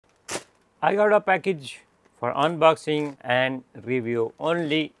I got a package for unboxing and review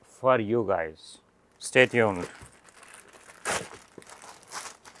only for you guys. Stay tuned.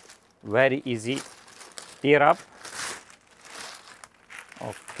 Very easy. Tear up.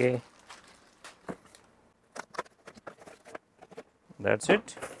 Okay. That's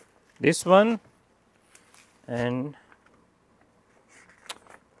it. This one and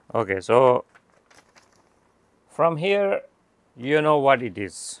okay, so from here you know what it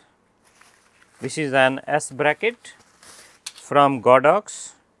is. This is an S bracket from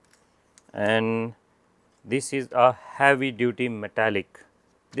GODOX and this is a heavy duty metallic.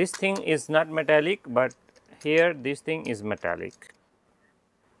 This thing is not metallic, but here this thing is metallic.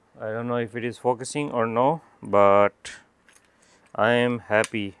 I don't know if it is focusing or no, but I am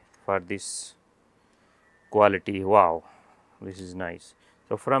happy for this quality. Wow, this is nice.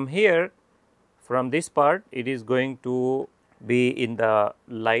 So from here, from this part, it is going to be in the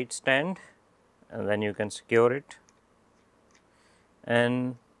light stand and then you can secure it,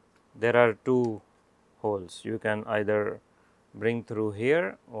 and there are two holes. You can either bring through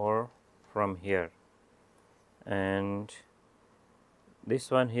here or from here, and this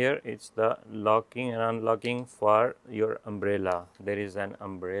one here is the locking and unlocking for your umbrella. There is an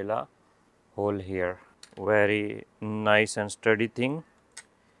umbrella hole here. Very nice and sturdy thing.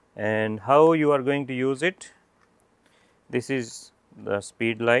 And how you are going to use it? This is the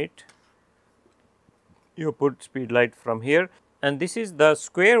speed light. You put speed light from here, and this is the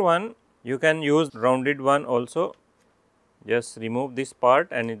square one. You can use rounded one also. Just remove this part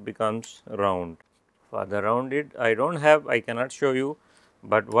and it becomes round. For the rounded I don't have, I cannot show you,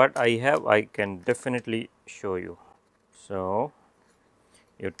 but what I have I can definitely show you. So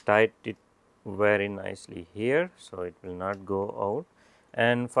you tight it very nicely here, so it will not go out.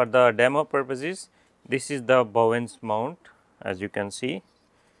 And for the demo purposes, this is the Bowen's mount, as you can see,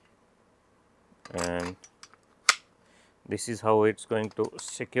 and this is how it's going to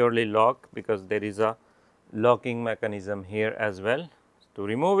securely lock, because there is a locking mechanism here as well. To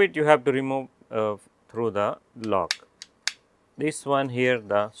remove it, you have to remove through the lock. This one here,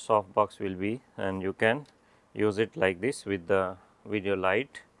 the soft box will be, and you can use it like this with the video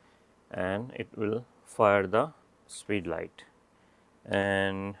light, and it will fire the speed light.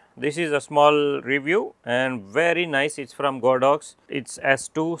 And this is a small review and very nice. It's from GODOX. It's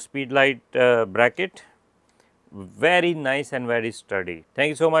S2 speed light bracket. Very nice and very sturdy. Thank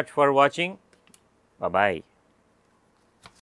you so much for watching. Bye bye.